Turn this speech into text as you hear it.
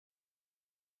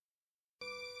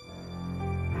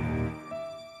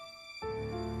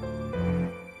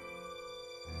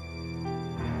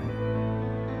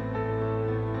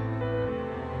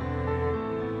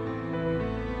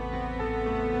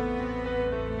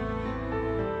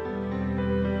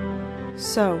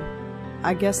So,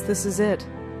 I guess this is it.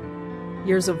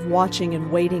 Years of watching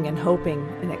and waiting and hoping,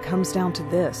 and it comes down to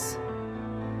this.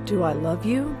 Do I love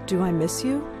you? Do I miss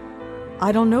you?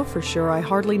 I don't know for sure, I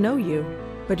hardly know you.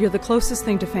 But you're the closest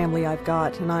thing to family I've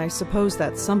got, and I suppose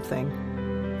that's something.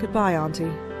 Goodbye, Auntie.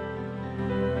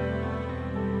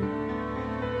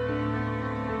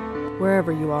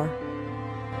 Wherever you are.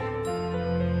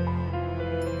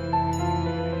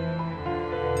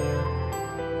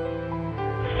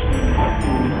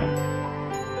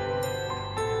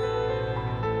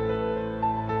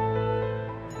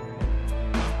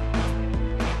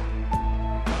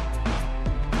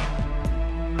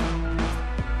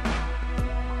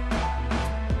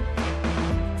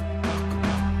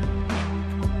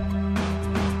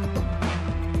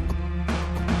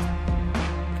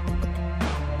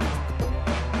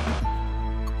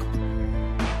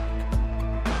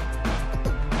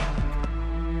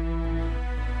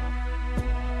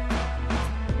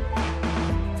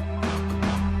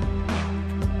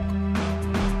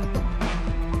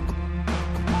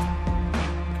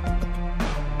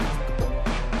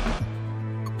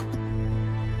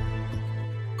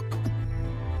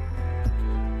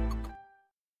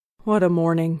 What a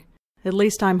morning. At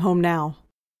least I'm home now.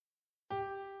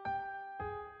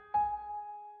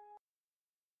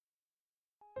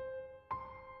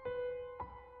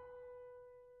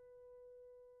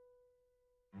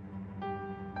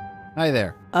 Hi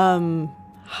there.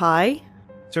 Hi?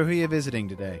 So who are you visiting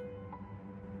today?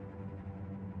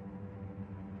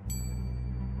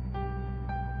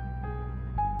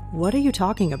 What are you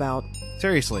talking about?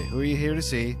 Seriously, who are you here to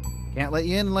see? Can't let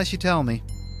you in unless you tell me.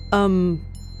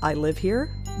 I live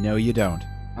here? No, you don't.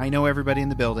 I know everybody in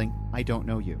the building. I don't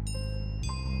know you.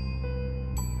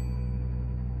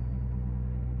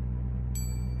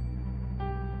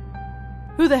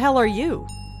 Who the hell are you?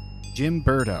 Jim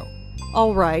Birdo.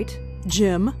 All right.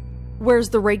 Jim. Where's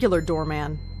the regular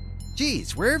doorman?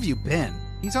 Geez, where have you been?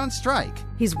 He's on strike.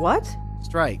 He's what?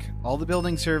 Strike. All the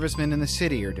building servicemen in the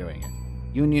city are doing it.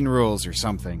 Union rules or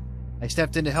something. I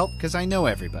stepped in to help because I know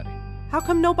everybody. How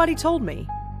come nobody told me?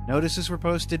 Notices were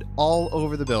posted all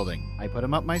over the building. I put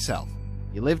them up myself.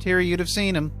 If you lived here, you'd have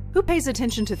seen them. Who pays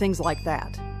attention to things like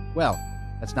that? Well,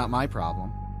 that's not my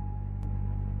problem.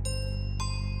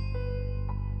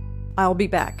 I'll be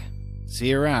back. See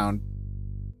you around.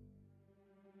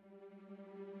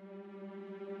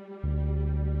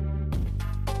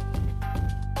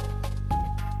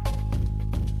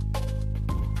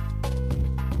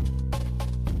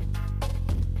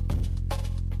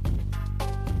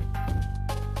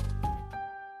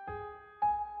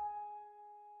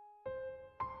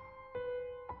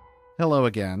 Hello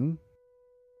again.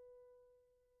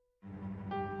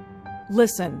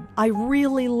 Listen, I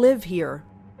really live here.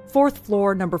 4th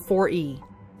floor, number 4E.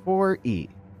 4E.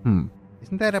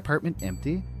 Isn't that apartment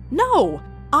empty? No!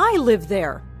 I live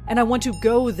there, and I want to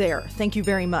go there. Thank you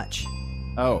very much.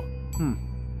 Oh.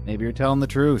 Maybe you're telling the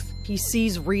truth. He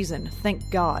sees reason,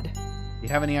 thank God. You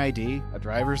have any ID? A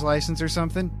driver's license or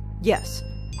something? Yes,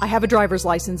 I have a driver's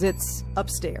license. It's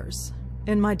upstairs.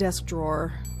 In my desk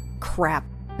drawer. Crap.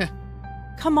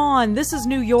 Come on, this is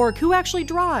New York. Who actually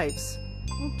drives?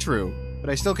 True, but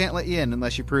I still can't let you in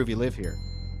unless you prove you live here.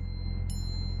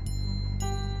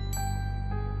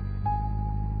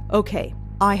 Okay,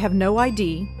 I have no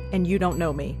ID, and you don't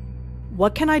know me.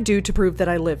 What can I do to prove that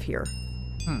I live here?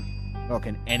 Well,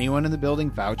 can anyone in the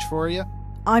building vouch for you?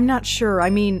 I'm not sure.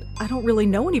 I mean, I don't really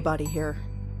know anybody here.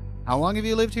 How long have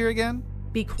you lived here again?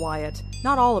 Be quiet.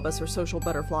 Not all of us are social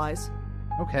butterflies.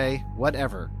 Okay,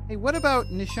 whatever. Hey, what about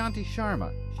Nishanti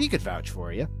Sharma? She could vouch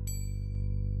for you.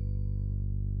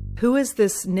 Who is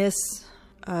this Nish?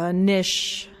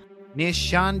 Nishanti.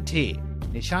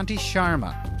 Nishanti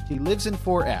Sharma. She lives in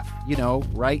 4F. You know,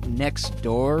 right next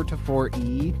door to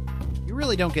 4E. You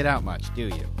really don't get out much, do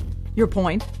you? Your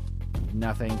point?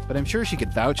 Nothing, but I'm sure she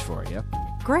could vouch for you.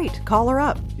 Great, call her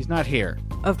up. She's not here.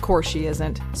 Of course she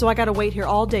isn't. So I gotta wait here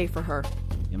all day for her.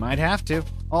 You might have to.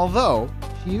 Although,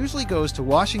 she usually goes to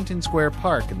Washington Square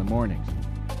Park in the mornings.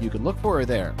 You could look for her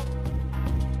there.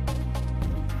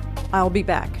 I'll be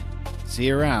back. See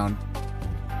you around.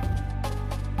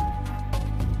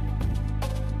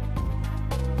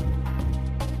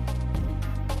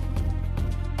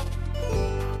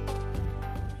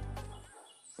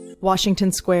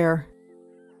 Washington Square.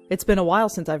 It's been a while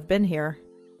since I've been here.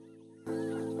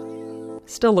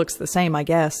 Still looks the same, I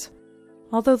guess.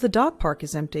 Although the dog park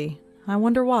is empty. I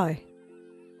wonder why.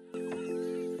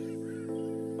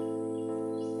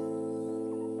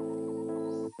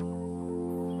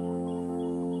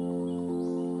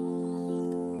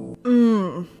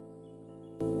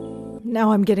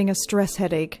 Now I'm getting a stress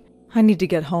headache. I need to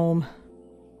get home.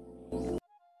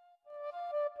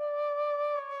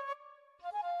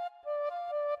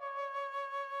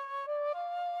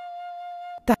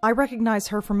 I recognize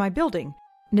her from my building.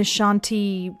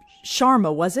 Nishanti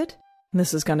Sharma, was it?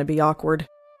 This is going to be awkward.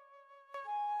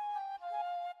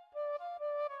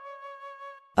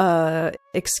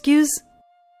 Excuse?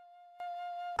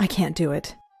 I can't do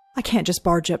it. I can't just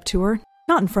barge up to her.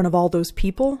 Not in front of all those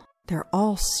people. They're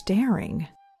all staring.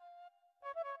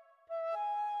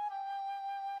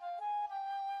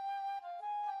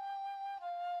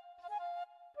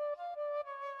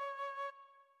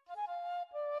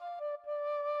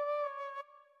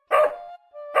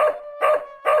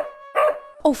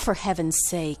 Oh, for heaven's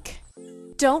sake.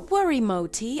 Don't worry,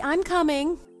 Moti. I'm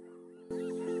coming.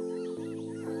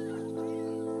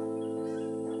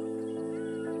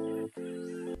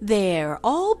 There,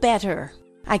 all better.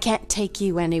 I can't take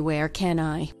you anywhere, can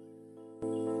I?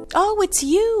 Oh, it's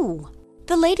you.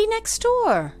 The lady next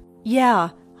door. Yeah,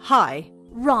 hi.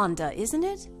 Rhonda, isn't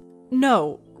it?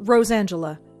 No,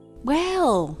 Rosangela.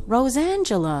 Well,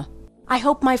 Rosangela. I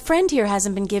hope my friend here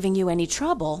hasn't been giving you any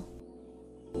trouble.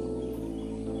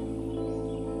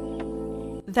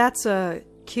 That's a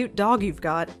cute dog you've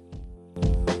got.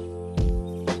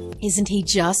 Isn't he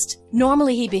just?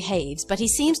 Normally he behaves, but he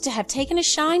seems to have taken a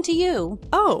shine to you.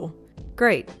 Oh,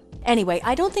 great. Anyway,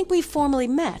 I don't think we've formally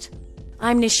met.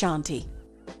 I'm Nishanti.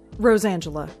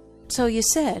 Rosangela. So you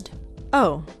said.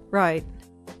 Oh, right.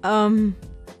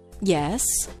 Yes?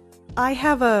 I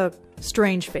have a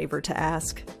strange favor to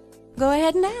ask. Go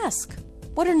ahead and ask.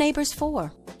 What are neighbors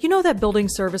for? You know that building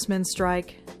servicemen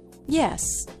strike?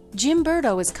 Yes. Jim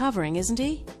Burdo is covering, isn't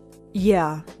he?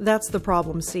 Yeah, that's the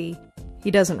problem, see. He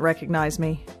doesn't recognize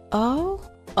me. Oh?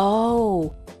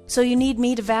 Oh. So you need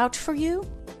me to vouch for you?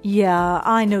 Yeah,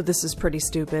 I know this is pretty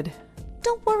stupid.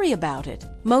 Don't worry about it.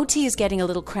 Moti is getting a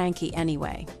little cranky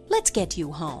anyway. Let's get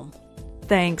you home.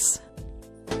 Thanks.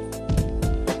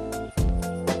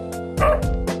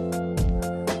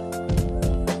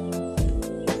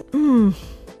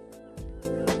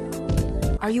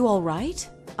 Are you all right?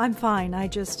 I'm fine, I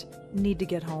just need to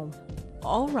get home.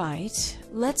 All right.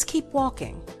 Let's keep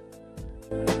walking.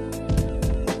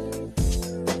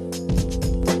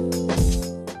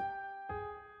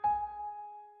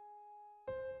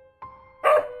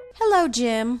 Hello,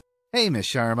 Jim. Hey, Miss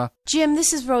Sharma. Jim,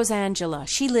 this is Rosangela.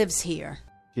 She lives here.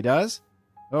 She does?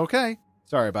 Okay.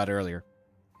 Sorry about earlier.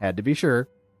 Had to be sure.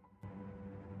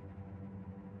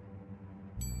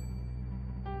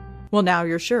 Well, now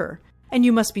you're sure. And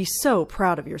you must be so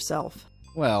proud of yourself.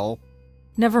 Well...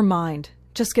 Never mind.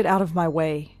 Just get out of my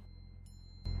way.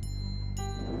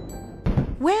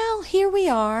 Well, here we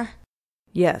are.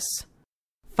 Yes.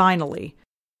 Finally.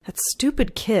 That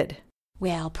stupid kid.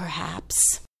 Well,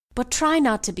 perhaps. But try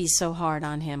not to be so hard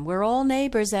on him. We're all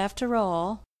neighbors after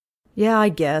all. Yeah, I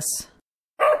guess.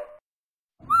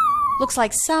 Looks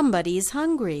like somebody is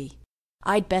hungry.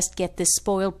 I'd best get this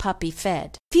spoiled puppy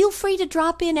fed. Feel free to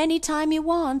drop in any time you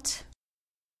want.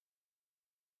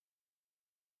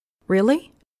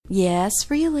 Really? Yes,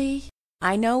 really.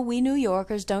 I know we New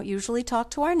Yorkers don't usually talk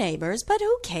to our neighbors, but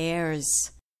who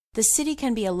cares? The city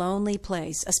can be a lonely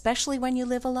place, especially when you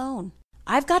live alone.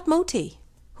 I've got Moti.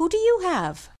 Who do you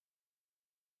have?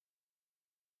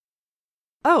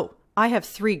 Oh, I have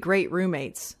 3 great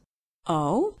roommates.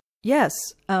 Oh? Yes,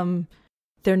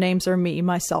 their names are me,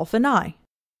 myself, and I.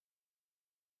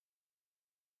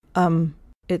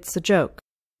 It's a joke.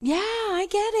 Yeah, I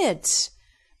get it.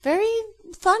 Very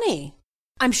funny.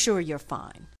 I'm sure you're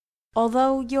fine.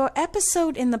 Although your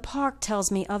episode in the park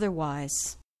tells me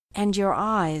otherwise. And your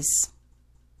eyes.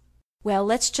 Well,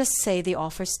 let's just say the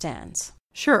offer stands.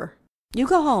 Sure. You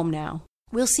go home now.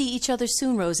 We'll see each other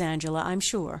soon, Rosangela, I'm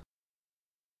sure.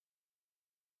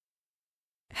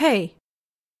 Hey.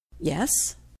 Yes?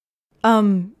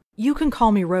 You can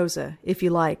call me Rosa, if you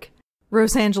like.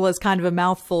 Rosangela's kind of a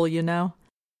mouthful, you know.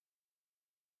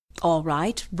 All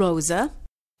right, Rosa.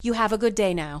 You have a good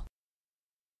day now.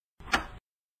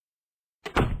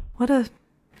 What a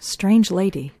strange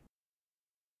lady.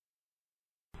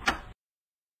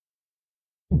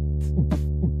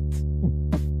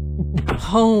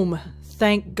 Home,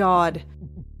 thank God.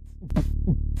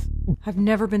 I've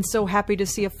never been so happy to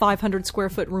see a 500 square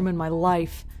foot room in my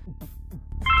life.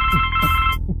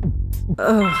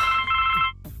 Ugh.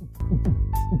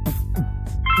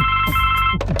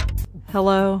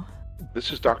 Hello?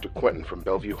 This is Dr. Quentin from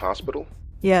Bellevue Hospital.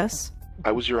 Yes?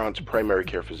 I was your aunt's primary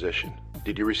care physician.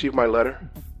 Did you receive my letter?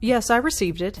 Yes, I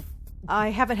received it. I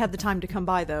haven't had the time to come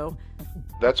by, though.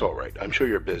 That's all right. I'm sure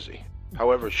you're busy.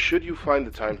 However, should you find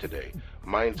the time today,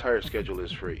 my entire schedule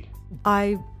is free.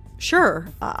 I Sure,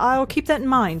 I'll keep that in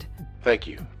mind. Thank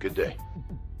you. Good day.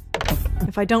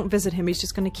 If I don't visit him, he's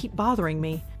just going to keep bothering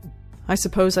me. I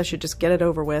suppose I should just get it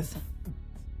over with.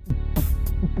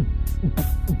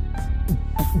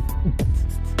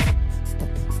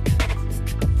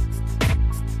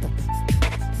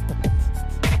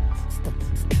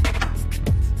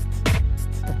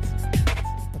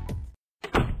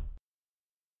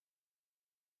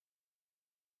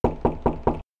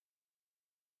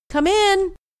 Come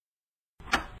in.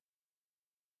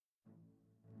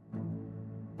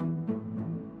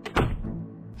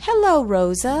 Hello,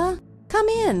 Rosa. Come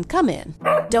in, come in.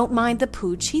 Don't mind the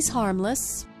pooch, he's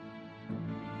harmless.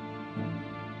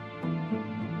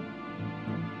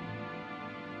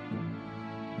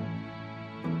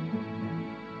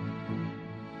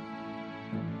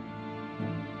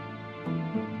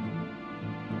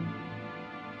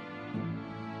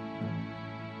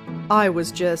 I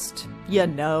was just,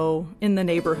 in the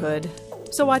neighborhood.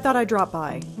 So I thought I'd drop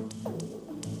by.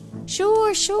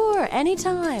 Sure,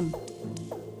 anytime.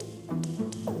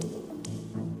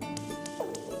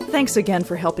 Thanks again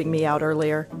for helping me out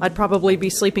earlier. I'd probably be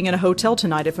sleeping in a hotel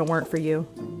tonight if it weren't for you.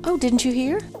 Oh, didn't you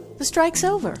hear? The strike's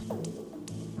over.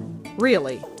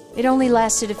 Really? It only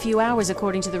lasted a few hours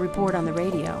according to the report on the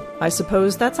radio. I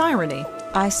suppose that's irony.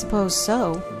 I suppose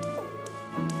so.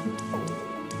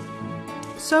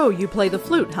 So, you play the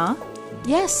flute, huh?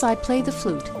 Yes, I play the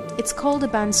flute. It's called a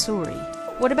bansuri.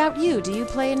 What about you? Do you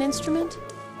play an instrument?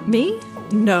 Me?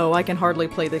 No, I can hardly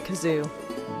play the kazoo.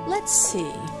 Let's see.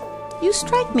 You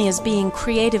strike me as being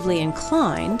creatively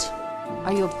inclined.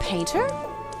 Are you a painter?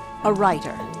 A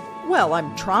writer? Well,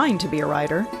 I'm trying to be a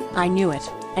writer. I knew it.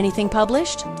 Anything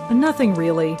published? Nothing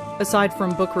really, aside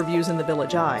from book reviews in the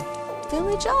Village Eye.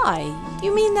 Village Eye?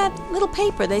 You mean that little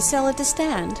paper they sell at the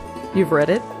stand? You've read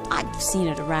it? I've seen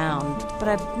it around, but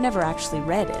I've never actually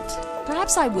read it.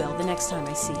 Perhaps I will the next time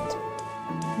I see it.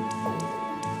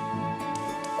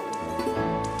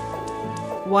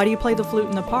 Why do you play the flute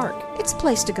in the park? It's a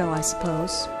place to go, I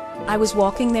suppose. I was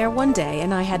walking there one day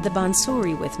and I had the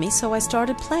bansuri with me, so I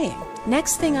started playing.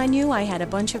 Next thing I knew, I had a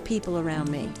bunch of people around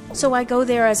me. So I go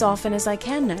there as often as I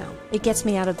can now. It gets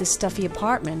me out of this stuffy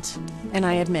apartment, and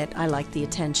I admit I like the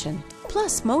attention.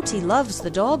 Plus, Moti loves the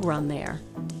dog run there.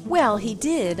 Well, he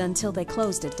did until they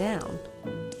closed it down.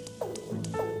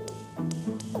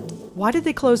 Why did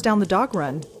they close down the dog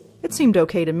run? It seemed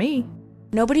okay to me.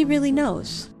 Nobody really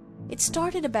knows. It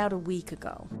started about a week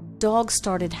ago. Dogs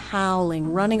started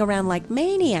howling, running around like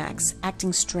maniacs,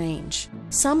 acting strange.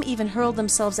 Some even hurled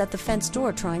themselves at the fence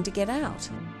door trying to get out.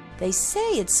 They say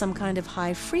it's some kind of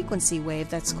high-frequency wave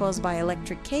that's caused by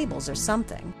electric cables or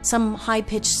something. Some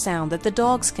high-pitched sound that the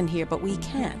dogs can hear, but we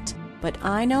can't. But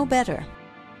I know better.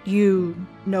 You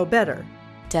know better?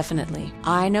 Definitely.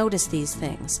 I noticed these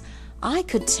things. I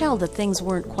could tell that things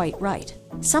weren't quite right.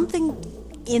 Something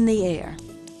in the air.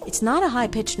 It's not a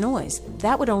high-pitched noise.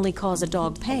 That would only cause a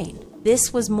dog pain.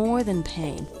 This was more than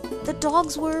pain. The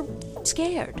dogs were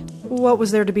scared. What was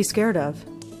there to be scared of?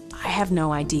 I have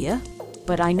no idea.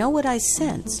 But I know what I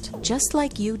sensed, just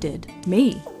like you did.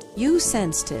 Me? You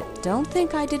sensed it. Don't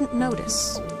think I didn't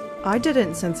notice. I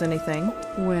didn't sense anything.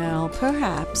 Well,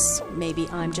 perhaps. Maybe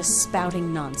I'm just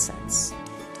spouting nonsense.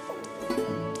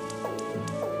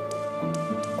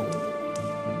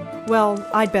 Well,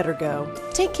 I'd better go.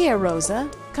 Take care, Rosa.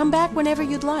 Come back whenever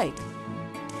you'd like.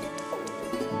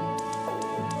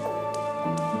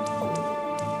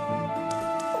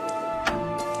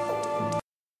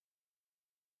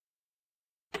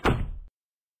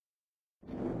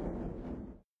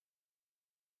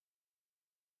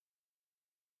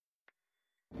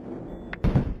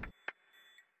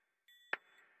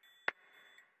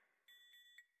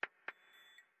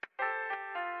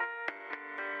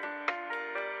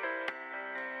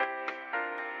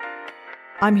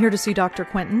 I'm here to see Dr.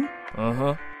 Quentin.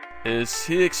 Uh-huh. Is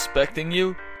he expecting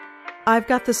you? I've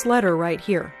got this letter right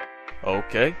here.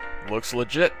 Okay, looks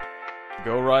legit.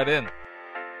 Go right in.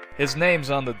 His name's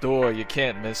on the door, you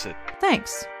can't miss it.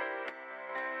 Thanks.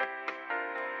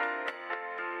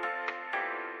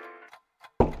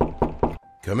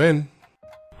 Come in.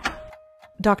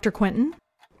 Dr. Quentin?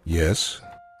 Yes?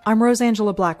 I'm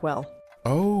Rosangela Blackwell.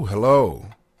 Oh, hello.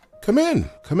 Come in,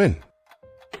 come in.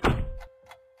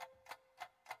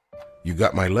 You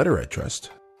got my letter, I trust?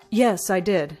 Yes, I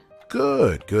did.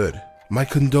 Good, good. My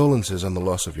condolences on the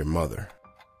loss of your mother.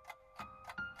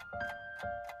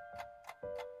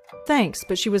 Thanks,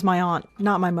 but she was my aunt,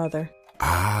 not my mother.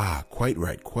 Ah, quite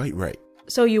right, quite right.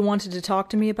 So you wanted to talk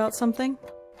to me about something?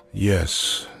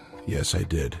 Yes, I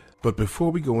did. But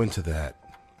before we go into that,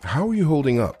 how are you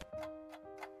holding up?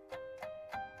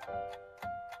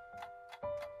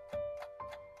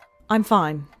 I'm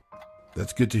fine.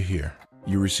 That's good to hear.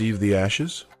 You received the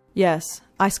ashes? Yes,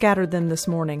 I scattered them this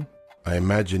morning. I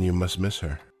imagine you must miss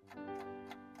her.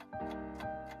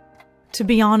 To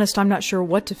be honest, I'm not sure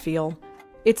what to feel.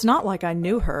 It's not like I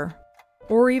knew her,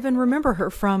 or even remember her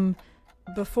from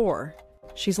before.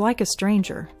 She's like a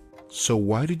stranger. So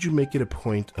why did you make it a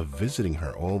point of visiting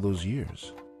her all those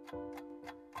years?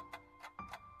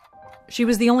 She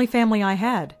was the only family I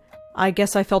had. I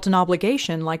guess I felt an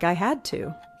obligation, like I had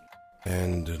to.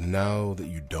 And now that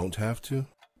you don't have to?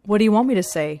 What do you want me to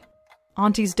say?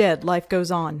 Auntie's dead, life goes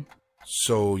on.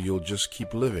 So you'll just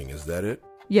keep living, is that it?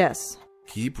 Yes.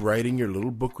 Keep writing your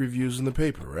little book reviews in the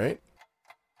paper, right?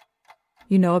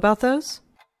 You know about those?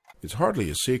 It's hardly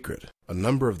a secret. A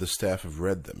number of the staff have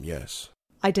read them, yes.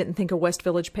 I didn't think a West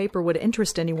Village paper would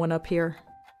interest anyone up here.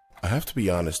 I have to be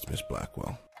honest, Miss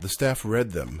Blackwell. The staff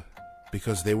read them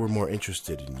because they were more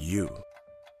interested in you.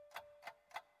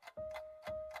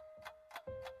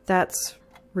 That's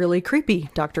really creepy,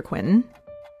 Dr. Quinton.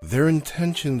 Their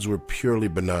intentions were purely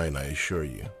benign, I assure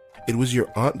you. It was your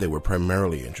aunt they were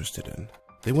primarily interested in.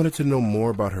 They wanted to know more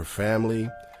about her family,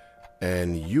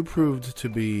 and you proved to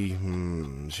be,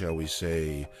 shall we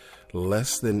say,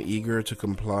 less than eager to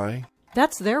comply?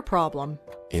 That's their problem.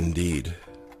 Indeed.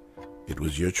 It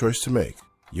was your choice to make.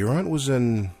 Your aunt was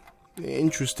an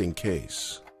interesting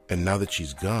case, and now that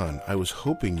she's gone, I was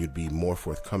hoping you'd be more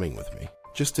forthcoming with me.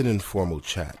 Just an informal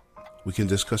chat. We can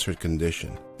discuss her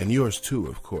condition, and yours too,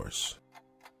 of course.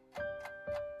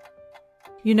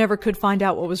 You never could find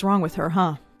out what was wrong with her,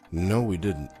 huh? No, we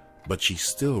didn't. But she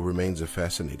still remains a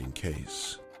fascinating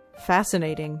case.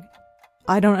 Fascinating.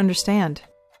 I don't understand.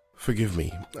 Forgive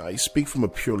me, I speak from a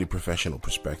purely professional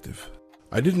perspective.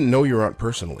 I didn't know your aunt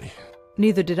personally.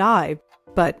 Neither did I,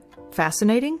 but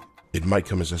fascinating? It might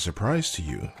come as a surprise to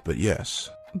you, but yes.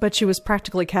 But she was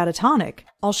practically catatonic.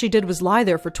 All she did was lie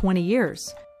there for 20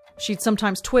 years. She'd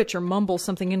sometimes twitch or mumble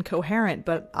something incoherent,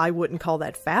 but I wouldn't call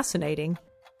that fascinating.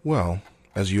 Well,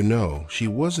 as you know, she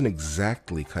wasn't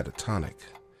exactly catatonic.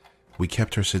 We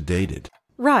kept her sedated.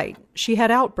 Right, she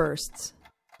had outbursts.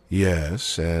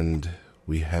 Yes, and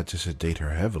we had to sedate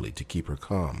her heavily to keep her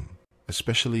calm,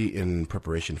 especially in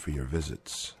preparation for your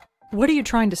visits. What are you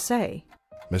trying to say?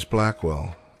 Miss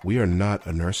Blackwell, we are not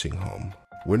a nursing home.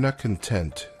 We're not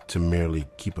content to merely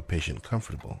keep a patient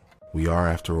comfortable. We are,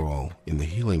 after all, in the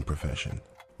healing profession.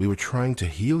 We were trying to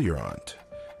heal your aunt,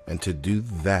 and to do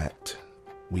that,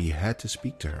 we had to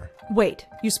speak to her. Wait,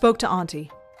 you spoke to Auntie.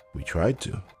 We tried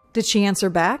to. Did she answer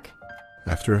back?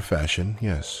 After a fashion,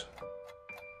 yes.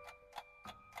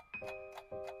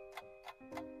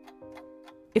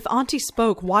 If Auntie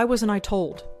spoke, why wasn't I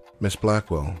told? Miss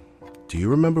Blackwell, do you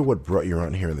remember what brought your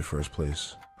aunt here in the first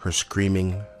place? Her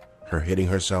screaming, her hitting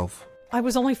herself? I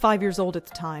was only 5 years old at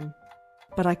the time,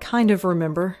 but I kind of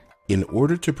remember. In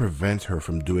order to prevent her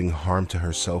from doing harm to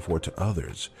herself or to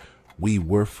others, we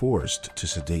were forced to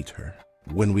sedate her.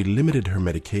 When we limited her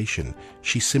medication,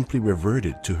 she simply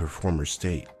reverted to her former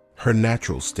state. Her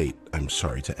natural state, I'm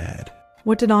sorry to add.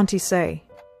 What did Auntie say?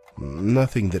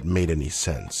 Nothing that made any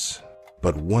sense.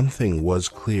 But one thing was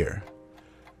clear.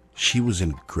 She was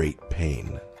in great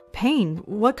pain. Pain?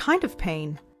 What kind of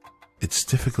pain? It's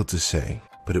difficult to say,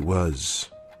 but it was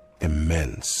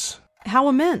immense. How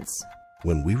immense?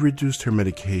 When we reduced her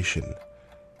medication,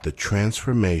 the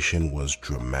transformation was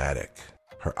dramatic.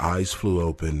 Her eyes flew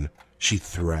open, she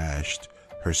thrashed,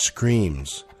 her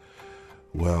screams.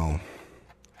 Well,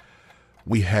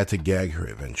 we had to gag her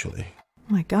eventually.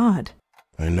 My God.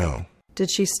 I know. Did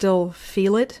she still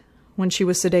feel it when she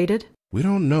was sedated? We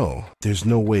don't know. There's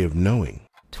no way of knowing.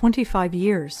 25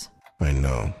 years. I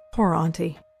know. Poor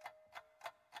Auntie.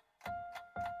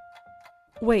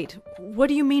 Wait, what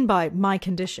do you mean by my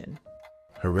condition?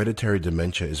 Hereditary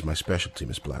dementia is my specialty,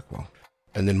 Miss Blackwell.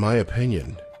 And in my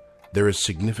opinion, there is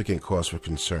significant cause for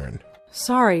concern.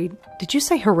 Sorry, did you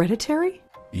say hereditary?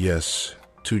 Yes,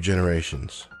 2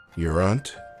 generations. Your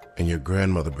aunt and your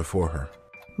grandmother before her.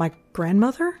 My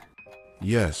grandmother?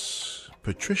 Yes,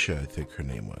 Patricia, I think her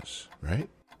name was, right?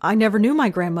 I never knew my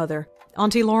grandmother.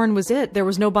 Auntie Lauren was it. There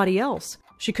was nobody else.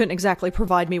 She couldn't exactly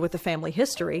provide me with a family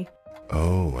history.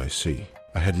 Oh, I see.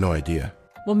 I had no idea.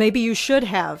 Well, maybe you should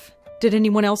have. Did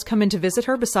anyone else come in to visit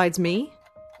her besides me?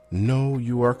 No,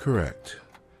 you are correct.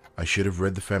 I should have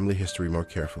read the family history more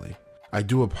carefully. I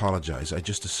do apologize. I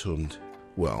just assumed.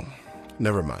 Well,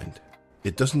 never mind.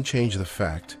 It doesn't change the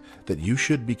fact that you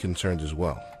should be concerned as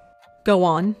well. Go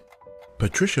on.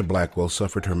 Patricia Blackwell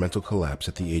suffered her mental collapse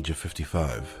at the age of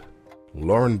 55.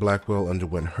 Lauren Blackwell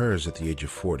underwent hers at the age of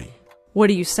 40. What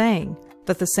are you saying?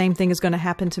 That the same thing is going to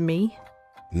happen to me?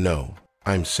 No,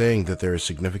 I'm saying that there is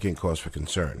significant cause for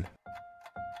concern.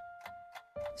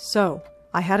 So,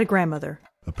 I had a grandmother.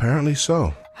 Apparently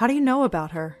so. How do you know about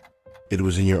her? It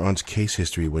was in your aunt's case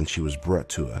history when she was brought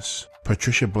to us.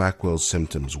 Patricia Blackwell's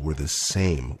symptoms were the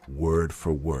same, word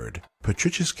for word.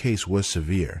 Patricia's case was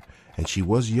severe, and she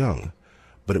was young,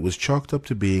 but it was chalked up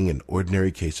to being an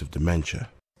ordinary case of dementia.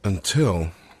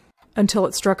 Until Until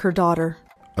it struck her daughter.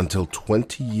 Until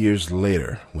 20 years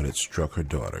later, when it struck her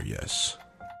daughter, yes.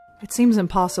 It seems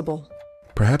impossible.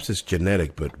 Perhaps it's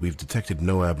genetic, but we've detected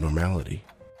no abnormality.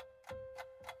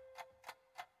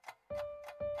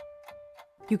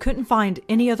 You couldn't find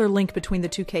any other link between the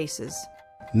two cases.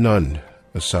 None,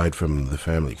 aside from the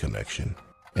family connection.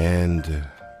 And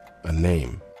a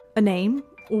name. A name?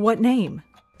 What name?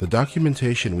 The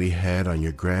documentation we had on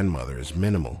your grandmother is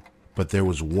minimal, but there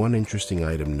was one interesting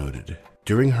item noted.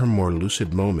 During her more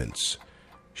lucid moments,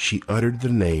 she uttered the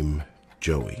name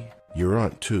Joey. Your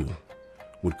aunt, too,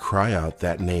 would cry out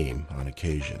that name on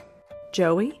occasion.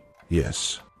 Joey?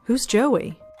 Yes. Who's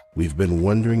Joey? We've been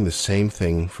wondering the same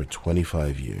thing for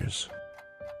 25 years.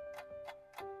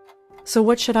 So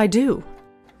what should I do?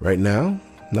 Right now,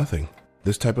 nothing.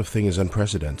 This type of thing is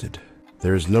unprecedented.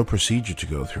 There is no procedure to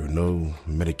go through, no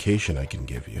medication I can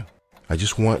give you. I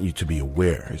just want you to be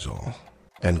aware, is all.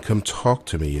 And come talk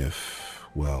to me if,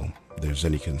 well, there's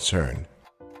any concern.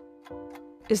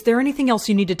 Is there anything else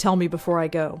you need to tell me before I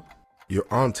go? Your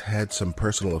aunt had some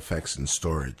personal effects in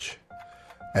storage.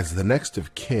 As the next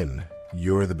of kin,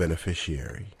 you're the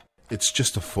beneficiary. It's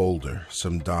just a folder,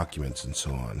 some documents and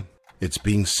so on. It's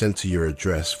being sent to your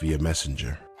address via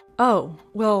messenger. Oh,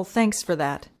 well, thanks for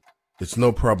that. It's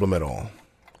no problem at all.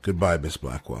 Goodbye, Miss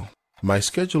Blackwell. My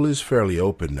schedule is fairly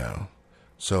open now,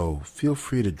 so feel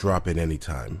free to drop in any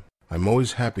time. I'm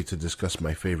always happy to discuss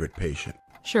my favorite patient.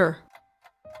 Sure.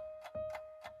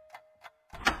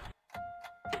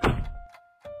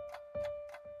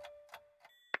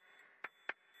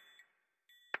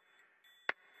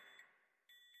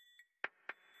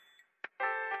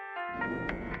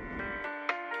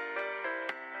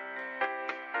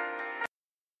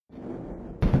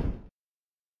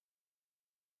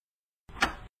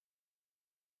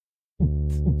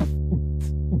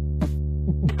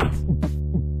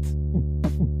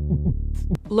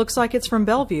 Looks like it's from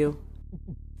Bellevue.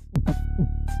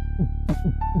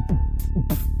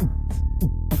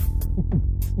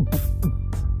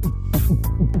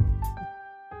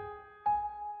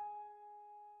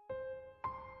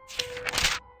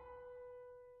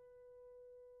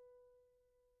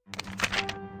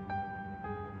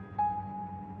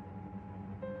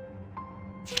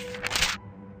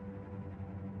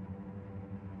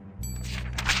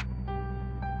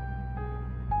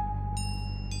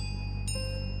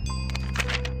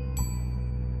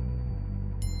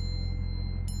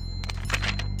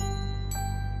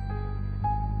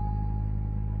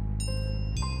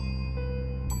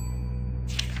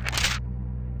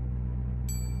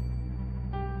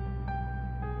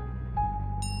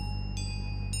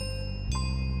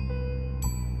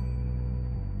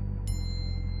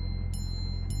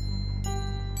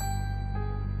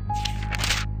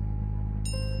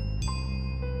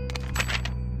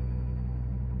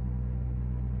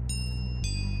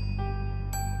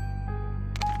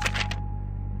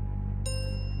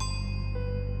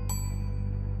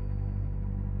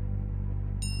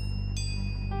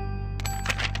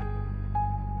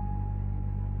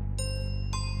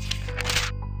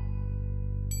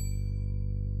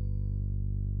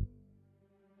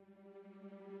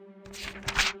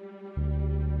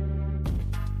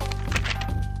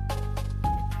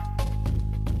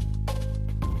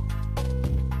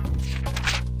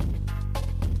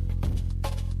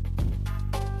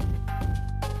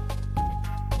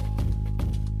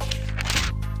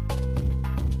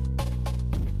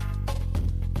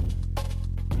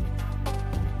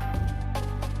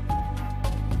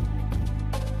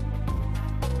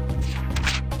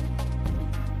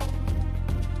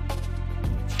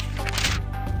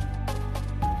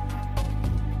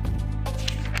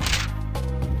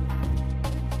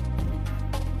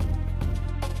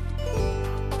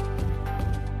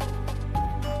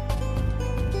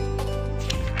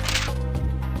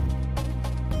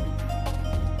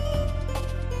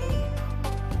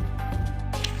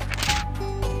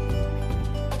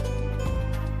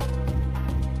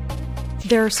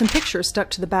 There are some pictures stuck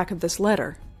to the back of this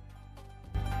letter.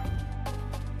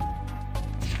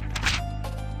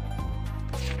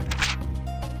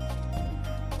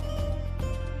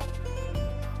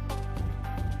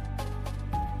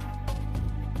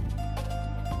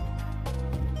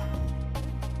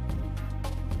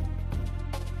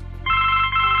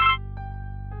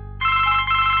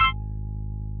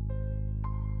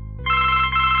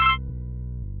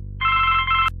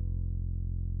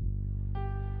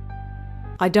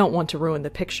 I don't want to ruin the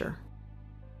picture.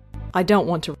 I don't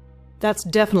want to... That's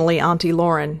definitely Auntie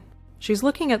Lauren. She's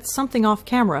looking at something off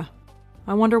camera.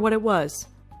 I wonder what it was.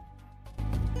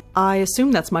 I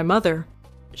assume that's my mother.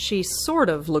 She sort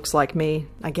of looks like me,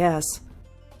 I guess.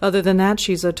 Other than that,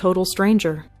 she's a total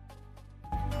stranger.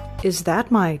 Is that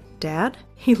my dad?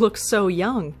 He looks so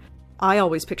young. I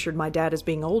always pictured my dad as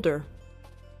being older.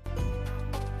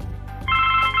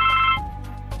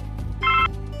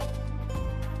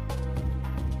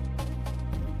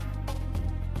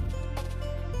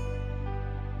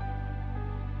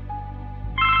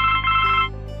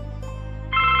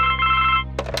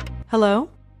 Hello?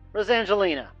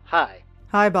 Rosangelina, hi.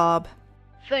 Hi, Bob.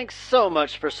 Thanks so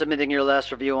much for submitting your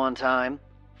last review on time.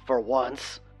 For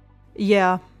once.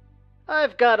 Yeah.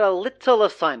 I've got a little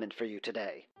assignment for you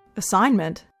today.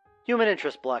 Assignment? Human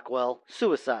interest, Blackwell.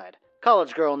 Suicide.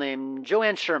 College girl named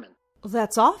Joanne Sherman.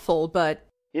 That's awful, but...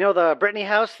 You know the Brittany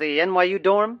house, the NYU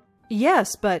dorm?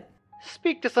 Yes, but...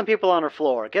 Speak to some people on her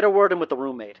floor. Get a word in with the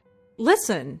roommate.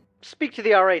 Listen. Speak to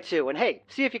the RA too, and hey,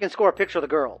 see if you can score a picture of the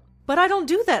girl. But I don't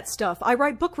do that stuff. I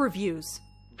write book reviews.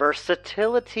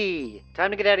 Versatility. Time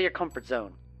to get out of your comfort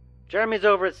zone. Jeremy's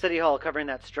over at City Hall covering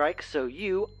that strike, so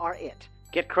you are it.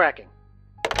 Get cracking.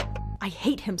 I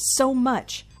hate him so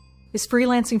much. Is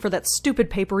freelancing for that stupid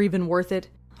paper even worth it?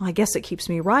 I guess it keeps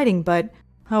me writing, but...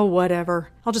 Oh, whatever.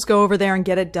 I'll just go over there and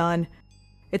get it done.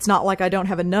 It's not like I don't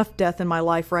have enough death in my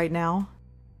life right now.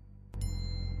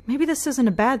 Maybe this isn't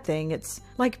a bad thing. It's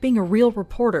like being a real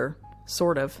reporter.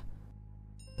 Sort of.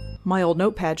 My old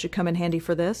notepad should come in handy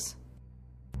for this.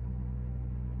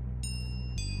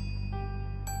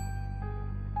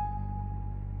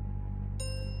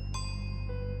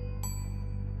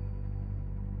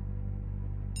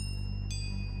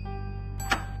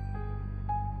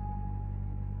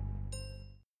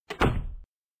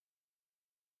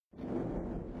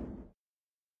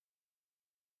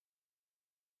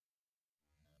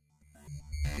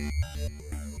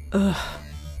 Ugh.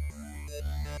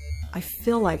 I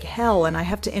feel like hell and I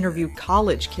have to interview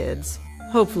college kids.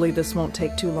 Hopefully this won't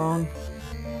take too long.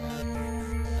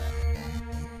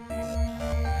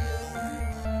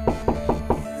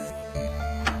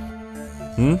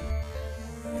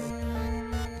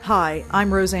 Hi, I'm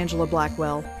Rosangela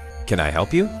Blackwell. Can I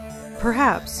help you?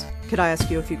 Perhaps. Could I ask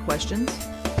you a few questions?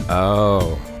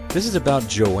 Oh, this is about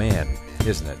Joanne,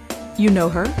 isn't it? You know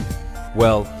her?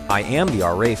 Well, I am the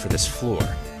RA for this floor.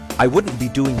 I wouldn't be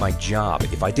doing my job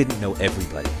if I didn't know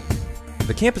everybody.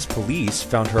 The campus police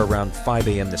found her around 5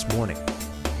 a.m. this morning.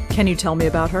 Can you tell me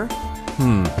about her?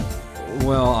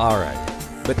 Well, alright.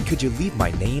 But could you leave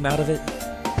my name out of it?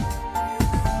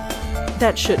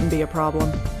 That shouldn't be a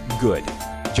problem. Good.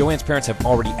 Joanne's parents have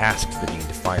already asked the dean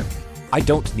to fire me. I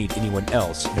don't need anyone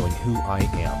else knowing who I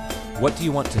am. What do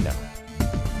you want to know?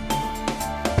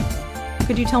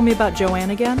 Could you tell me about Joanne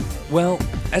again? Well,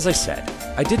 as I said,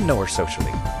 I didn't know her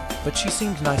socially, but she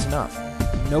seemed nice enough.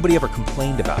 Nobody ever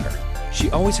complained about her.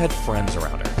 She always had friends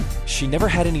around her. She never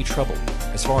had any trouble,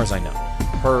 as far as I know.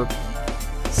 Her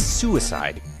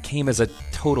suicide came as a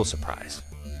total surprise.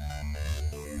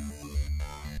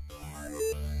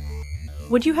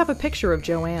 Would you have a picture of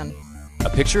Joanne? A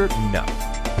picture? No.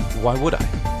 Why would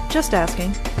I? Just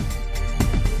asking.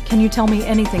 Can you tell me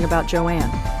anything about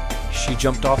Joanne? She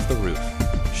jumped off the roof.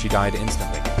 She died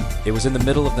instantly. It was in the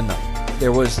middle of the night.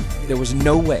 There was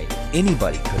no way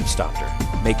anybody could have stopped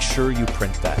her. Make sure you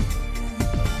print that.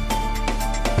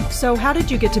 So how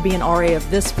did you get to be an RA of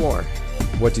this floor?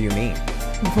 What do you mean?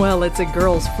 Well, it's a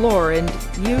girl's floor, and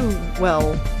you,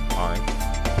 well... Aren't?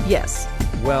 Yes.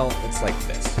 Well, it's like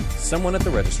this. Someone at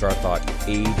the registrar thought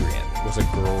Adrian was a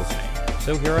girl's name.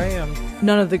 So here I am.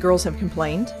 None of the girls have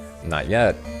complained? Not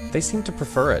yet. They seem to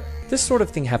prefer it. This sort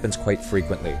of thing happens quite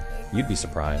frequently. You'd be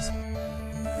surprised.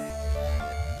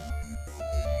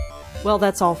 Well,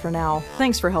 that's all for now.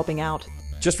 Thanks for helping out.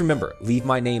 Just remember, leave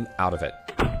my name out of it.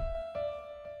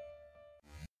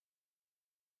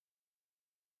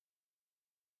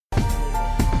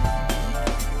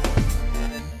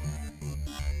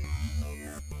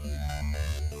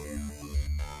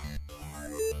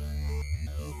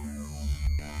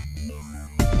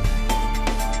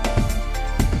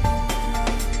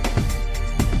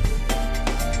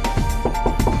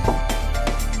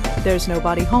 There's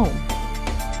nobody home.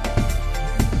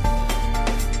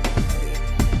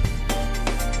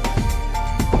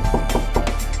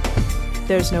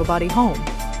 There's nobody home.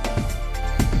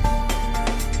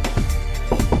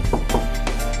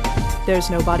 There's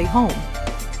nobody home.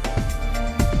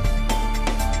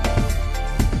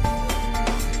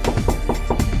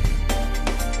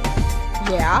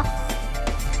 Yeah?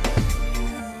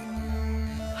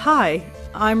 Hi,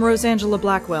 I'm Rosangela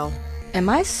Blackwell. Am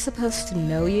I supposed to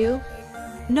know you?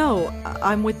 No,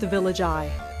 I'm with the Village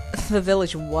Eye. The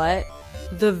Village what?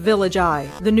 The Village Eye,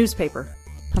 the newspaper.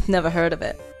 I've never heard of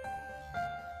it.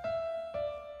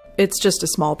 It's just a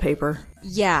small paper.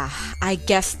 Yeah, I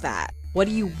guessed that. What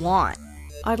do you want?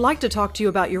 I'd like to talk to you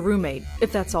about your roommate,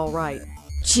 if that's all right.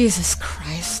 Jesus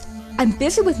Christ. I'm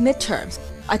busy with midterms.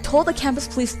 I told the campus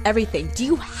police everything. Do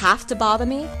you have to bother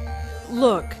me?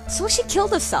 Look. So she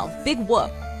killed herself. Big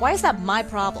whoop. Why is that my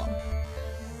problem?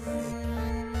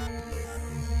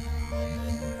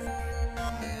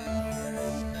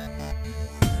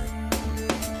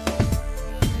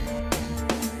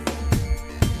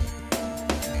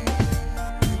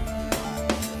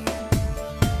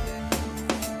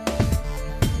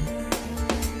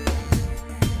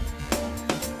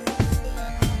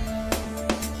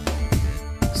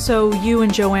 So you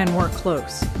and Joanne weren't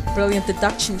close? Brilliant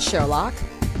deduction, Sherlock.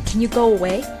 Can you go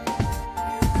away?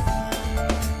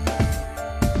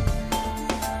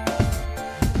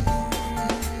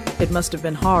 It must have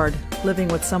been hard, living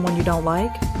with someone you don't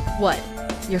like. What?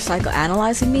 You're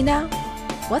psychoanalyzing me now?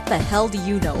 What the hell do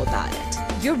you know about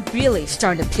it? You're really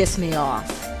starting to piss me off.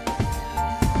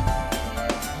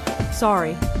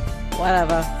 Sorry.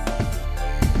 Whatever.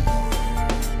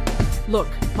 Look,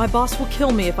 my boss will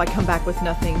kill me if I come back with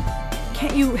nothing.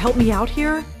 Can't you help me out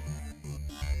here?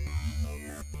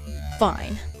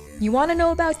 Fine. You want to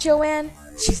know about Joanne?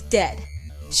 She's dead.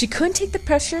 She couldn't take the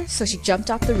pressure, so she jumped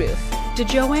off the roof. Did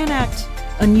Joanne act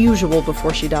unusual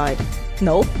before she died?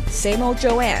 Nope. Same old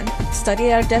Joanne.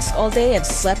 Studied at her desk all day and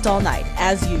slept all night,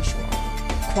 as usual.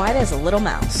 Quiet as a little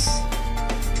mouse.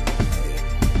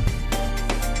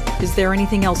 Is there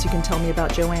anything else you can tell me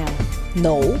about Joanne?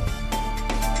 No.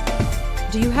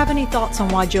 Do you have any thoughts on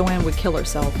why Joanne would kill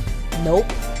herself? Nope.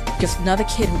 Just another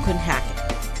kid who couldn't hack it.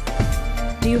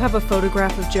 Do you have a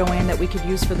photograph of Joanne that we could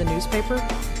use for the newspaper?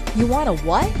 You want a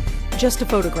what? Just a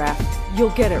photograph. You'll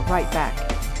get it right back.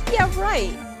 Yeah,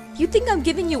 right. You think I'm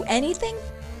giving you anything?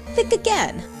 Think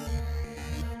again.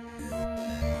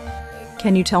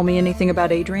 Can you tell me anything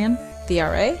about Adrian? The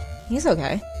RA? He's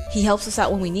okay. He helps us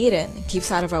out when we need it and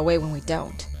keeps out of our way when we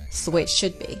don't. It's the way it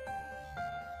should be.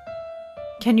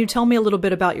 Can you tell me a little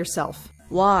bit about yourself?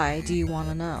 Why do you want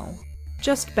to know?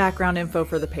 Just background info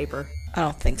for the paper. I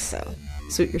don't think so.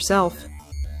 Suit yourself.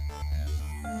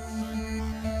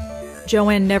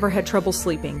 Joanne never had trouble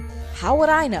sleeping. How would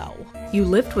I know? You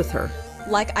lived with her.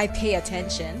 Like I pay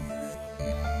attention.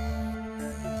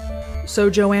 So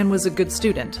Joanne was a good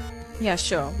student. Yeah,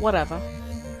 sure. Whatever.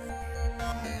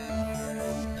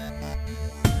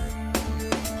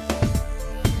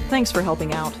 Thanks for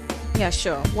helping out. Yeah,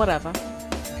 sure. Whatever.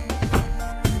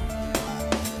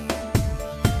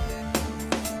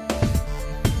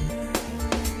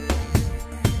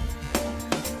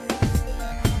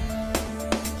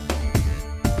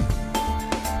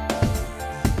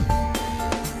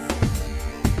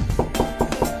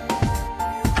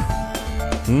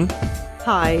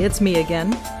 Hi, it's me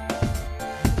again.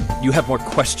 You have more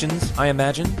questions, I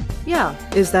imagine? Yeah,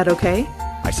 is that okay?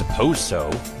 I suppose so.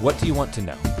 What do you want to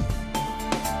know?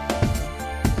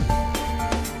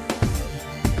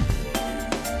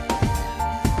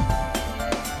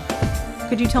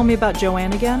 Could you tell me about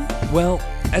Joanne again? Well,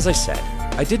 as I said,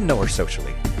 I didn't know her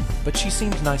socially, but she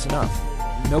seemed nice enough.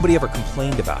 Nobody ever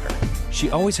complained about her. She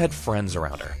always had friends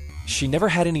around her. She never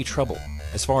had any trouble,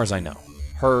 as far as I know.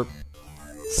 Her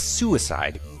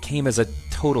suicide came as a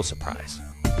total surprise.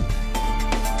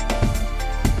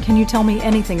 Can you tell me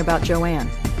anything about Joanne?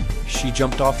 She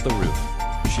jumped off the roof.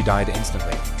 She died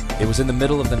instantly. It was in the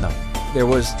middle of the night. There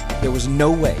was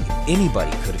no way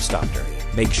anybody could have stopped her.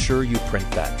 Make sure you print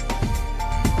that.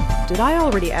 Did I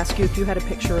already ask you if you had a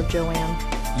picture of Joanne?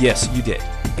 Yes, you did.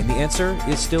 And the answer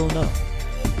is still no.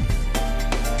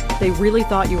 They really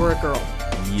thought you were a girl.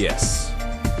 Yes.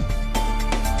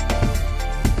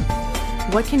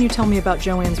 What can you tell me about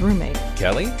Joanne's roommate?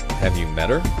 Kelly? Have you met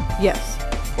her? Yes.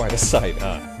 Quite a sight,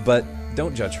 huh? But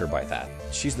don't judge her by that.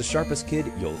 She's the sharpest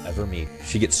kid you'll ever meet.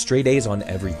 She gets straight A's on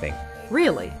everything.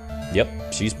 Really?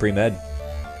 Yep, she's pre-med.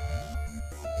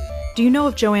 Do you know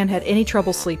if Joanne had any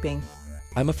trouble sleeping?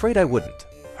 I'm afraid I wouldn't.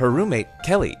 Her roommate,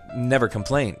 Kelly, never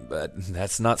complained, but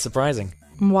that's not surprising.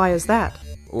 Why is that?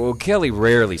 Well, Kelly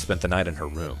rarely spent the night in her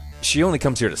room. She only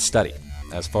comes here to study,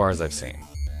 as far as I've seen.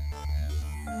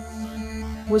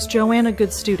 Was Joanne a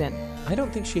good student? I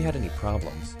don't think she had any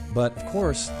problems. But, of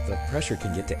course, the pressure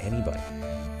can get to anybody.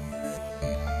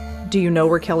 Do you know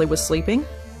where Kelly was sleeping?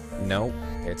 No,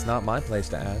 it's not my place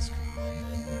to ask.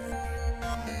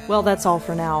 Well, that's all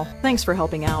for now. Thanks for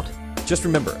helping out. Just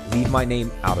remember, leave my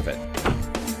name out of it.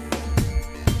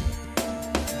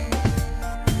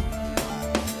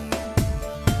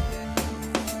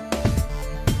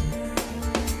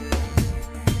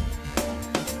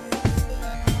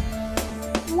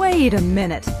 Wait a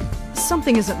minute.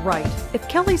 Something isn't right. If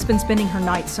Kelly's been spending her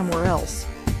night somewhere else,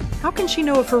 how can she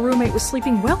know if her roommate was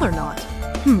sleeping well or not?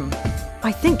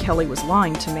 I think Kelly was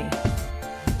lying to me.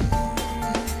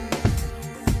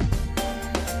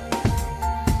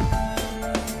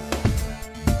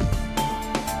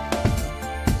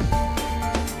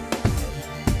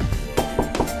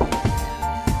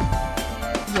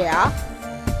 Yeah?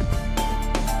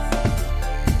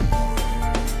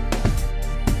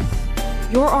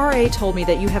 Your RA told me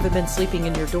that you haven't been sleeping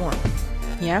in your dorm.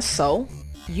 Yeah, so?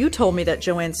 You told me that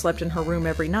Joanne slept in her room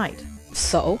every night.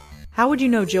 So? How would you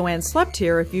know Joanne slept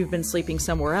here if you've been sleeping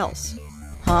somewhere else?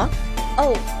 Huh?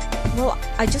 Oh, well,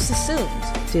 I just assumed.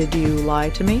 Did you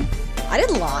lie to me? I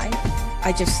didn't lie.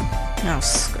 I just... No,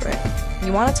 screw it.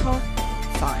 You want to talk?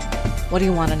 Fine. What do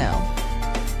you want to know?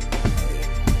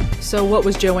 So what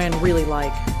was Joanne really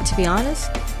like? To be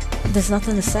honest, there's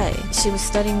nothing to say. She was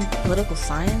studying political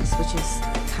science, which is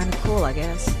kind of cool, I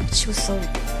guess. She was so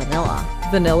vanilla.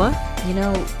 Vanilla? You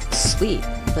know, sweet,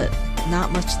 but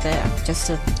not much there. Just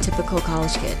a typical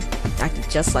college kid. Acted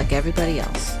just like everybody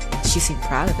else. She seemed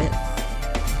proud of it.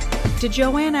 Did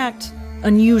Joanne act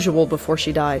unusual before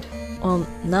she died? Well,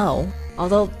 no.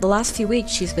 Although the last few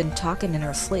weeks she's been talking in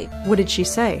her sleep. What did she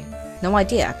say? No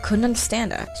idea. Couldn't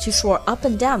understand her. She swore up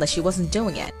and down that she wasn't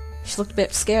doing it. She looked a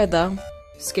bit scared, though.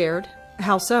 Scared?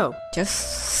 How so?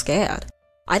 Just scared.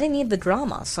 I didn't need the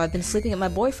drama, so I've been sleeping at my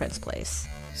boyfriend's place.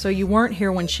 So you weren't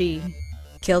here when she...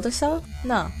 Killed herself?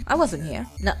 No, I wasn't here.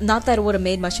 Not that it would have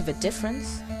made much of a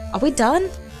difference. Are we done?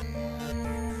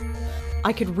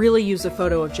 I could really use a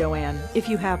photo of Joanne, if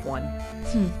you have one.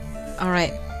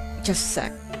 Alright, just a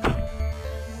sec.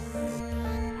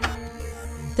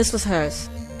 This was hers.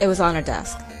 It was on her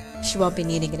desk. She won't be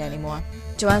needing it anymore.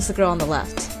 Joanne's the girl on the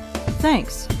left.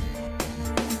 Thanks.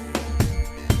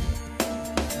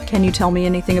 Can you tell me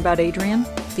anything about Adrian?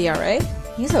 The RA?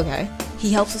 He's okay.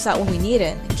 He helps us out when we need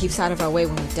it and keeps out of our way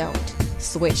when we don't.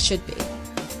 It's the way it should be.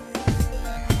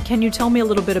 Can you tell me a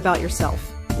little bit about yourself?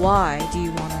 Why do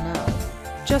you want to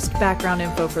know? Just background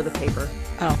info for the paper.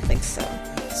 I don't think so.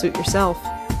 Suit yourself.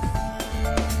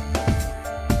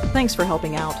 Thanks for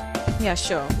helping out. Yeah,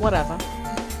 sure. Whatever.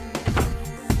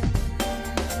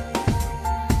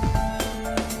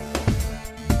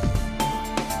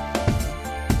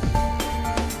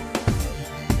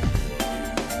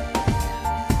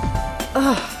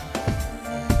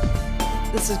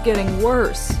 This is getting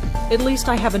worse. At least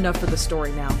I have enough for the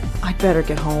story now. I'd better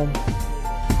get home.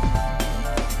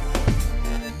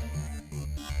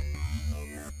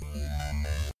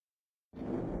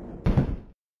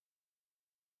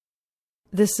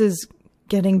 This is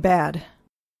getting bad.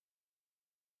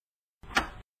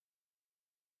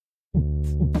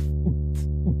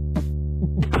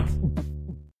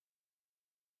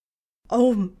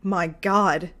 Oh my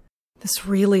God. This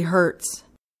really hurts.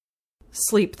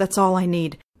 Sleep, that's all I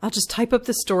need. I'll just type up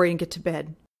the story and get to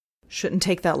bed. Shouldn't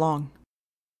take that long.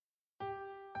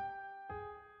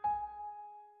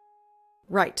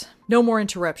 Right, no more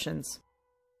interruptions.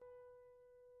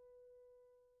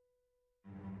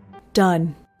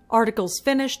 Done. Article's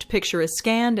finished, picture is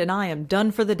scanned, and I am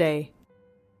done for the day.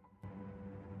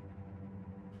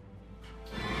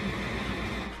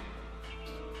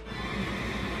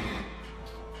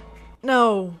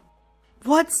 No.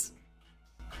 What's...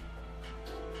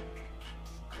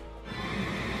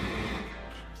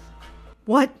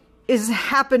 What is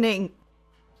happening?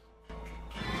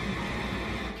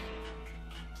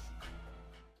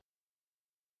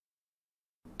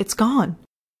 It's gone.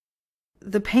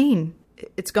 The pain,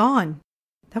 it's gone.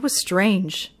 That was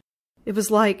strange. It was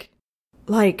like...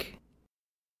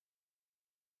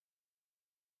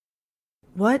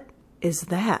 What is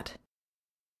that?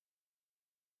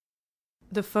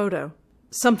 The photo.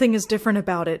 Something is different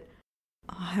about it.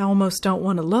 I almost don't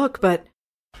want to look, but...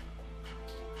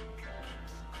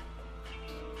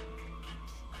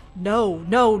 No,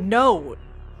 no, no!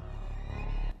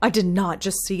 I did not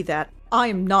just see that. I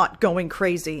am not going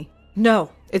crazy.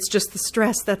 No, it's just the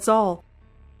stress, that's all.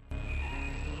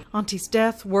 Auntie's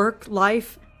death, work,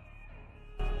 life.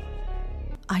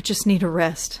 I just need a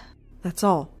rest. That's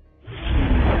all.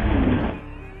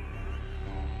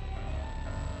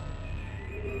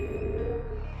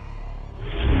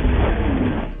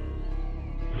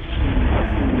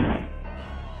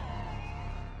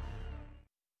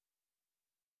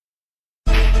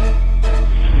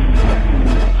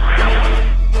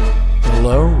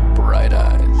 Hello, bright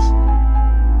eyes.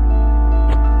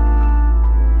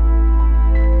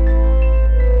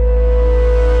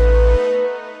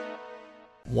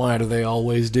 Why do they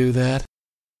always do that?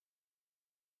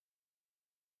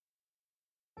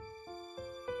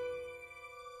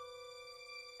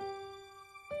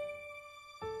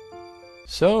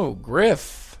 So,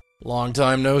 Griff, long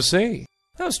time no see.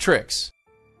 How's tricks?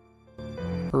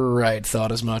 Right,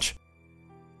 thought as much.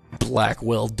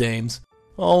 Blackwell dames.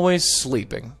 Always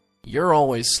sleeping. You're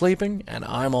always sleeping, and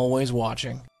I'm always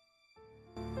watching.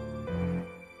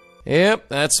 Yep,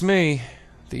 that's me.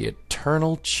 The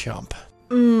eternal chump.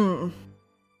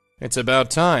 It's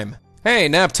about time. Hey,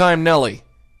 nap time Nellie.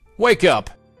 Wake up.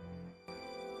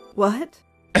 What?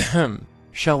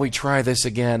 Shall we try this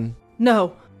again?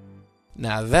 No.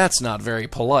 Now that's not very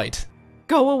polite.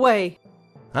 Go away.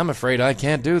 I'm afraid I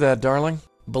can't do that, darling.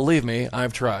 Believe me,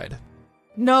 I've tried.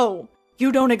 No,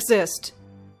 you don't exist.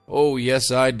 Oh,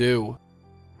 yes, I do.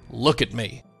 Look at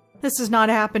me. This is not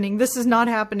happening. This is not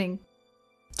happening.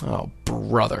 Oh,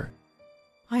 brother.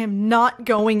 I am not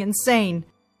going insane.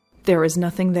 There is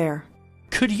nothing there.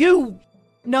 Could you?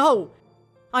 No.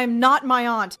 I am not my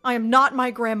aunt. I am not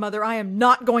my grandmother. I am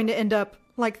not going to end up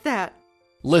like that.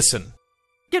 Listen.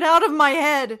 Get out of my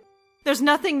head. There's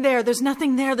nothing there. There's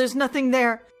nothing there. There's nothing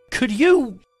there. Could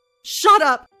you? Shut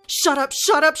up. Shut up.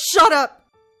 Shut up. Shut up.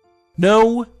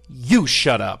 No, you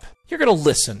shut up. You're gonna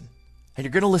listen. And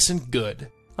you're gonna listen good.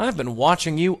 I've been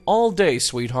watching you all day,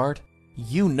 sweetheart.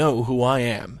 You know who I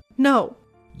am. No.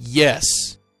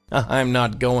 Yes. I'm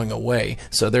not going away,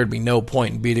 so there'd be no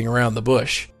point in beating around the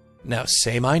bush. Now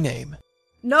say my name.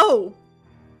 No.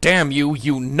 Damn you,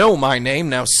 you know my name,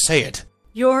 now say it.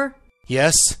 You're...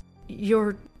 Yes?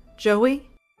 You're Joey?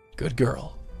 Good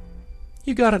girl.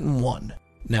 You got it in one.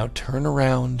 Now turn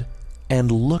around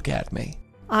and look at me.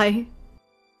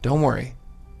 Don't worry.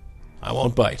 I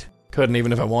won't bite. Couldn't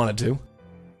even if I wanted to.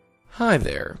 Hi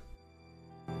there.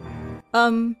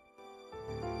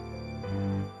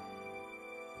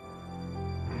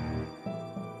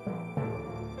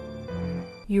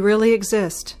 You really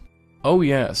exist. Oh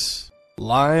yes.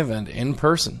 Live and in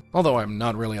person. Although I'm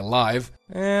not really alive,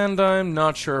 and I'm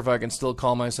not sure if I can still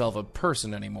call myself a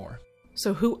person anymore.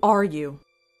 So who are you?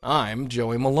 I'm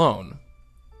Joey Malone.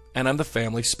 And I'm the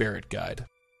family spirit guide.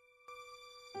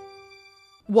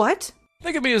 What?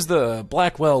 Think of me as the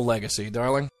Blackwell legacy,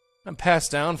 darling. I'm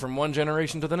passed down from one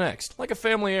generation to the next, like a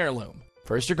family heirloom.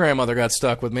 First your grandmother got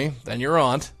stuck with me, then your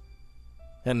aunt,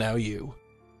 and now you.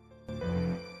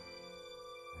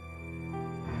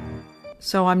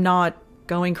 So I'm not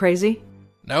going crazy?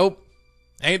 Nope.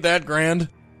 Ain't that grand.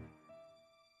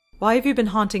 Why have you been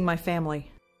haunting my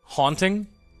family? Haunting?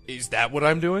 Is that what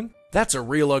I'm doing? That's a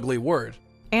real ugly word.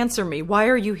 Answer me. Why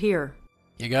are you here?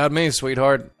 You got me,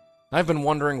 sweetheart. I've been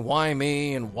wondering why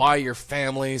me and why your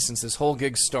family since this whole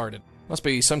gig started. Must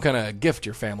be some kind of gift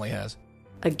your family has.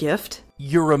 A gift?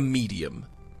 You're a medium.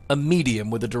 A medium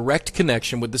with a direct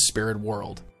connection with the spirit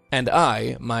world. And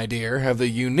I, my dear, have the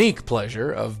unique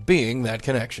pleasure of being that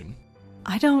connection.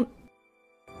 I don't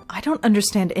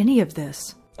understand any of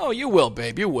this. Oh, you will,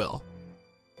 babe, you will.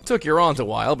 Took your aunt a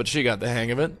while, but she got the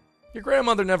hang of it. Your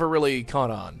grandmother never really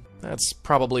caught on. That's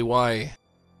probably why...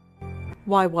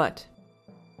 Why what?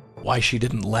 Why she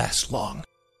didn't last long.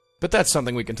 But that's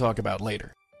something we can talk about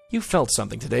later. You felt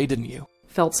something today, didn't you?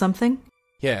 Felt something?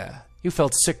 Yeah, you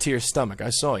felt sick to your stomach, I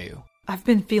saw you. I've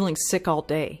been feeling sick all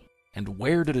day. And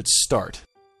where did it start?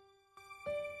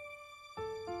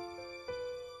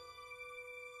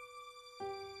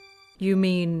 You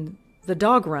mean the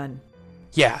dog run?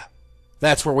 Yeah,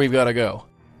 that's where we've got to go.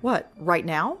 What, right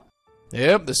now?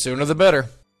 Yep, the sooner the better.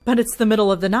 But it's the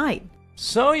middle of the night.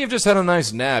 So you've just had a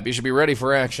nice nap. You should be ready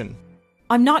for action.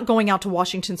 I'm not going out to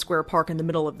Washington Square Park in the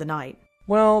middle of the night.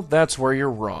 Well, that's where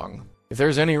you're wrong. If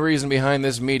there's any reason behind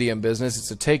this medium business, it's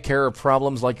to take care of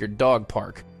problems like your dog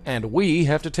park. And we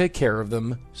have to take care of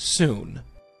them soon.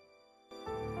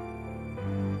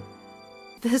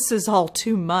 This is all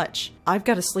too much. I've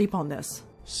got to sleep on this.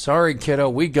 Sorry, kiddo,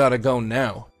 we gotta go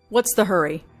now. What's the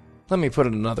hurry? Let me put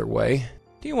it another way.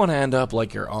 Do you want to end up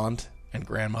like your aunt and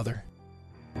grandmother?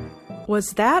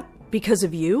 Was that because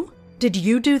of you? Did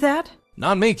you do that?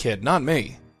 Not me, kid, not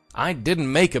me. I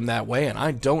didn't make him that way, and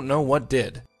I don't know what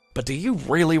did. But do you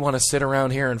really want to sit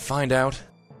around here and find out?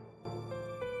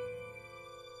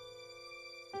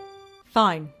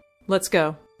 Fine. Let's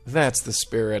go. That's the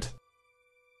spirit.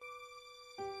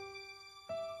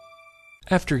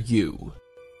 After you.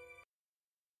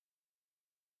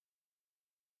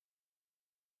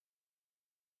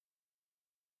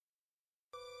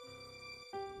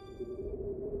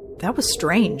 That was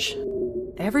strange.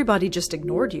 Everybody just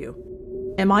ignored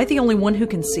you. Am I the only one who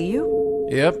can see you?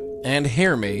 Yep, and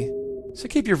hear me. So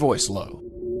keep your voice low.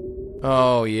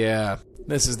 Oh yeah,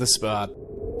 this is the spot.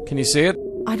 Can you see it?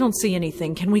 I don't see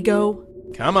anything. Can we go?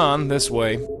 Come on, this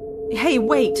way. Hey,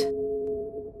 wait!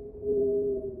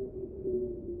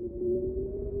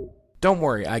 Don't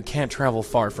worry, I can't travel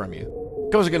far from you.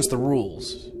 Goes against the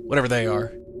rules, whatever they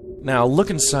are. Now look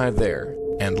inside there,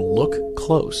 and look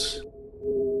close.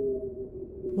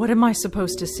 What am I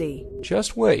supposed to see?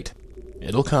 Just wait.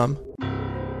 It'll come.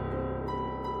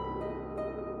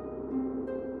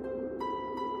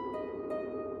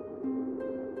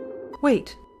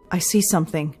 Wait, I see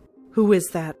something. Who is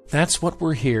that? That's what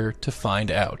we're here to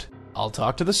find out. I'll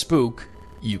talk to the spook.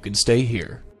 You can stay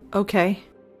here. Okay.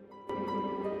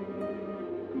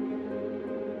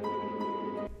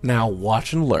 Now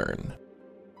watch and learn.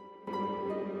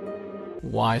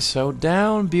 Why so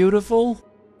down, beautiful?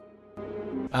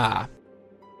 Ah.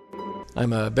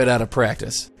 I'm a bit out of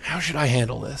practice. How should I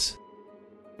handle this?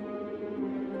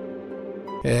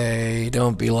 Hey,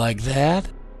 don't be like that.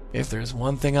 If there's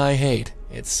one thing I hate,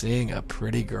 it's seeing a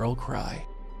pretty girl cry.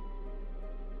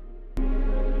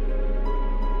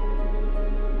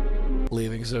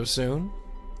 Leaving so soon?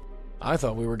 I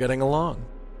thought we were getting along.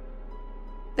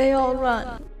 They all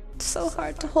run. It's so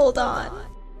hard to hold on.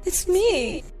 It's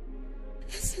me.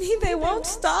 It's me. They won't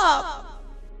stop.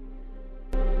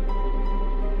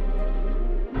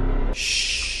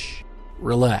 Shh.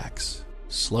 Relax.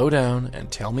 Slow down and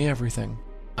tell me everything.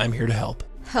 I'm here to help.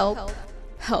 Help.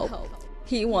 Help.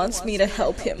 He wants me to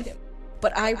help him.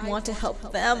 But I want to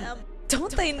help them.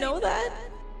 Don't they know that?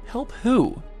 Help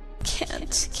who?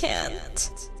 Can't.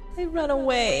 They run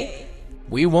away.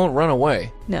 We won't run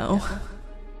away. No.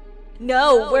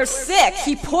 No, we're sick.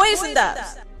 He poisoned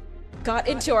us. Got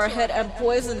into our head and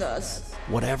poisoned us.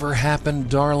 Whatever happened,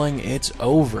 darling, it's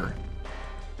over.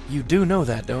 You do know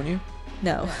that, don't you?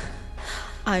 No.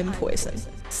 I'm poisoned.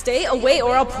 Stay away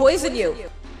or I'll poison you.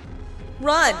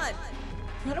 Run.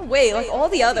 Run away like all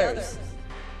the others.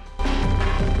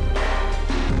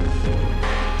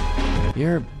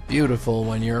 You're beautiful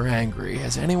when you're angry.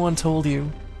 Has anyone told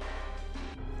you?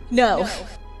 No.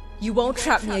 You won't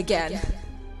trap me again.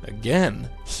 Again?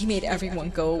 He made everyone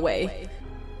go away.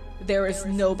 There is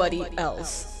nobody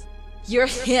else. You're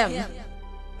him.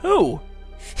 Who?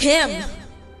 Him.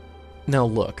 Now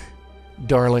look,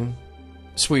 darling,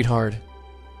 sweetheart.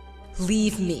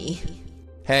 Leave me.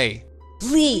 Hey.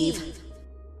 Leave.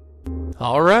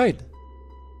 All right.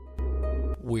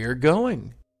 We're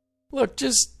going. Look,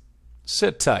 just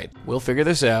sit tight. We'll figure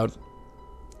this out,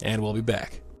 and we'll be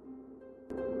back.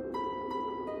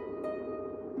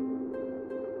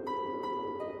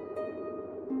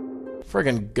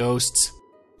 Friggin' ghosts.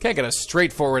 Can't get a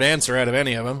straightforward answer out of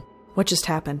any of them. What just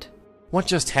happened? What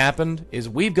just happened is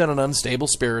we've got an unstable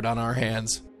spirit on our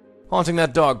hands, haunting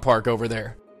that dog park over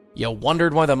there. You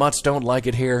wondered why the mutts don't like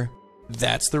it here?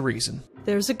 That's the reason.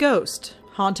 There's a ghost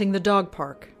haunting the dog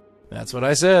park. That's what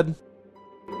I said.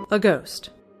 A ghost.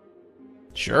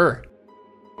 Sure.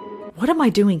 What am I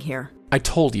doing here? I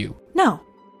told you.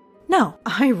 No,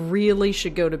 I really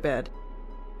should go to bed.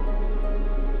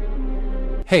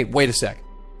 Hey, wait a sec.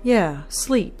 Yeah,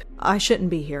 sleep. I shouldn't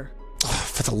be here. Oh,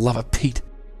 for the love of Pete.